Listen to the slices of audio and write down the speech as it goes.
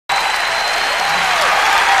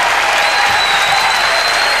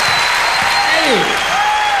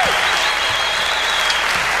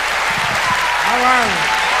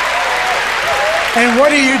And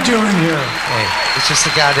what are you doing here? Hey, it's just a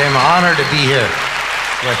goddamn honor to be here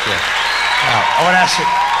with you. Now, I want to ask you.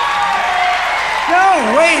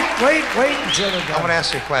 No, wait until the guy. I want to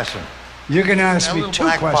ask you a question. You're going to ask me little two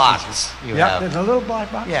black questions. box you have. There's a little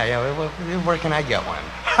black box? Yeah. Where can I get one?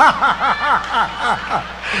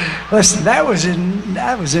 Listen, that was in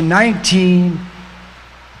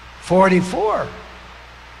 1944.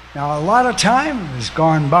 Now, a lot of time has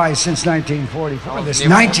gone by since 1944. This is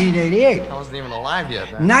 1988. I wasn't even alive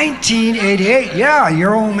yet. 1988, yeah,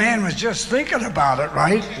 your old man was just thinking about it,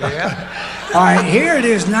 right? Yeah. All right, here it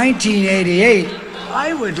is, 1988.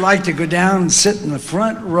 I would like to go down and sit in the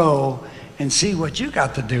front row and see what you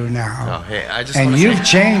got to do now. Oh, hey, I just and you've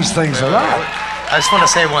changed things a lot. I just want to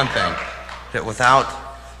say one thing, that without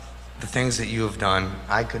the things that you have done,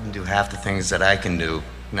 I couldn't do half the things that I can do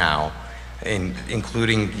now,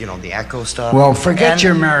 including, you know, the echo stuff. Well, forget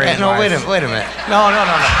your marriage. No, wait a minute. No.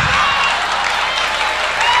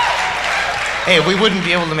 Hey, we wouldn't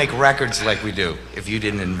be able to make records like we do if you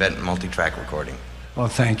didn't invent multi-track recording. Well,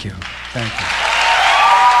 thank you. Thank you.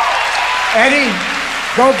 Eddie,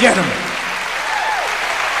 go get him.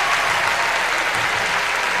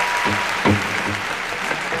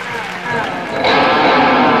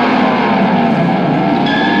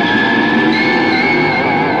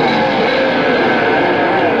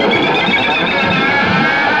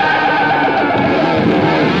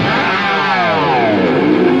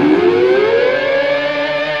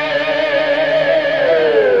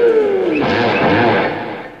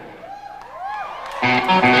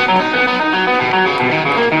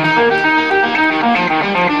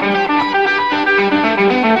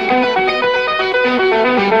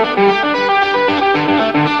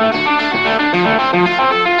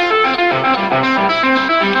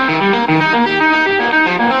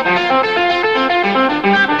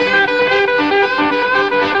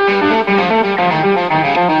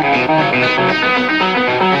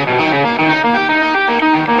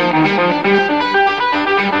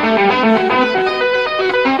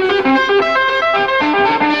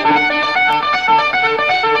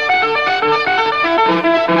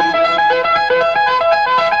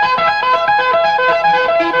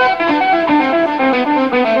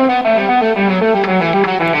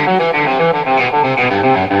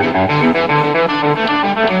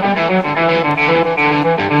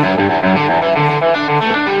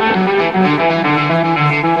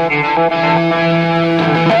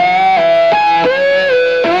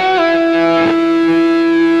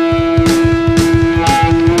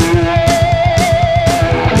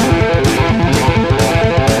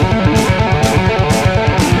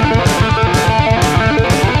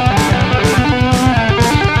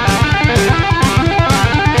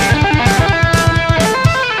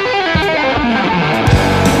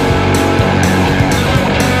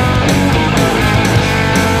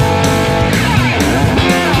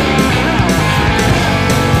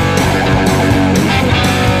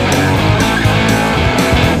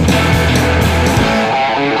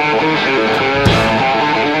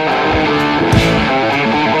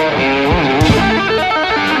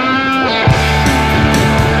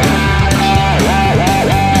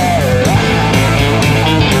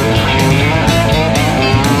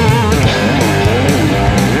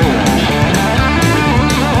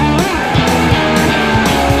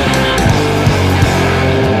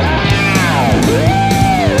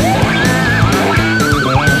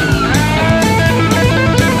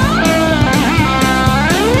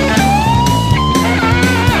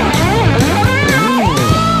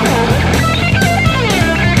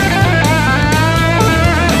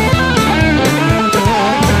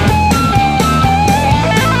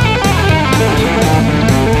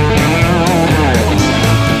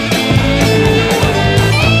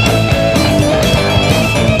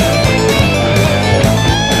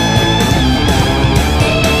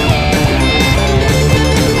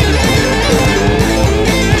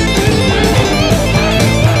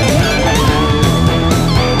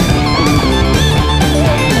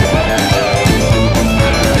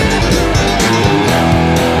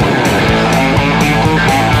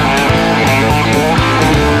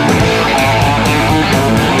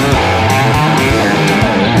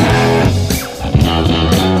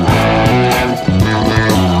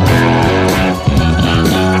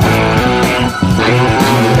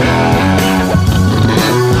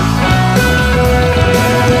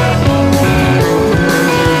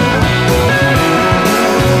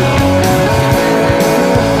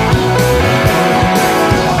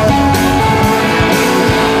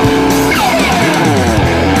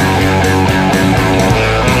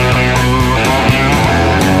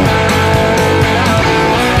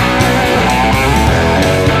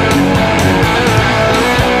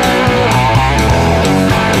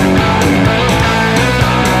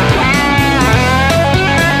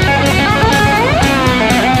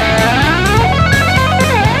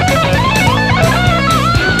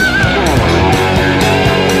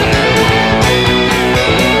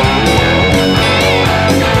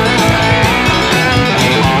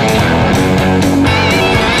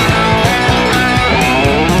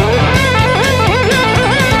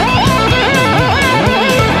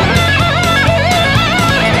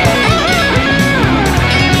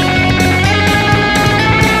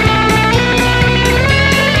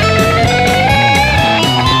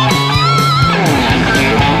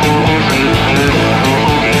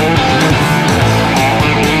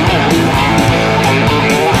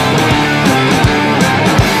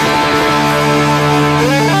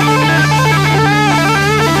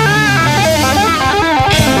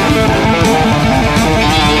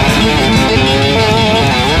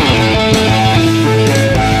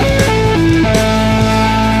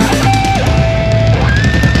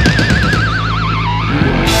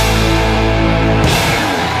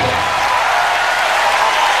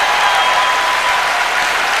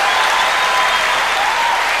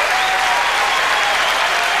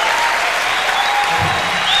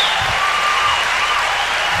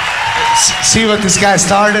 See what this guy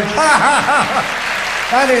started?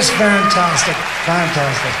 That is fantastic.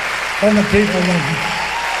 Fantastic. And the people love it.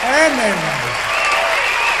 And they love it.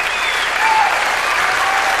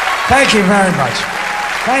 Thank you very much.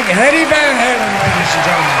 Thank you. Eddie Van Halen, ladies and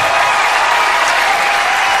gentlemen.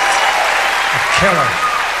 A killer.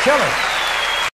 Killer.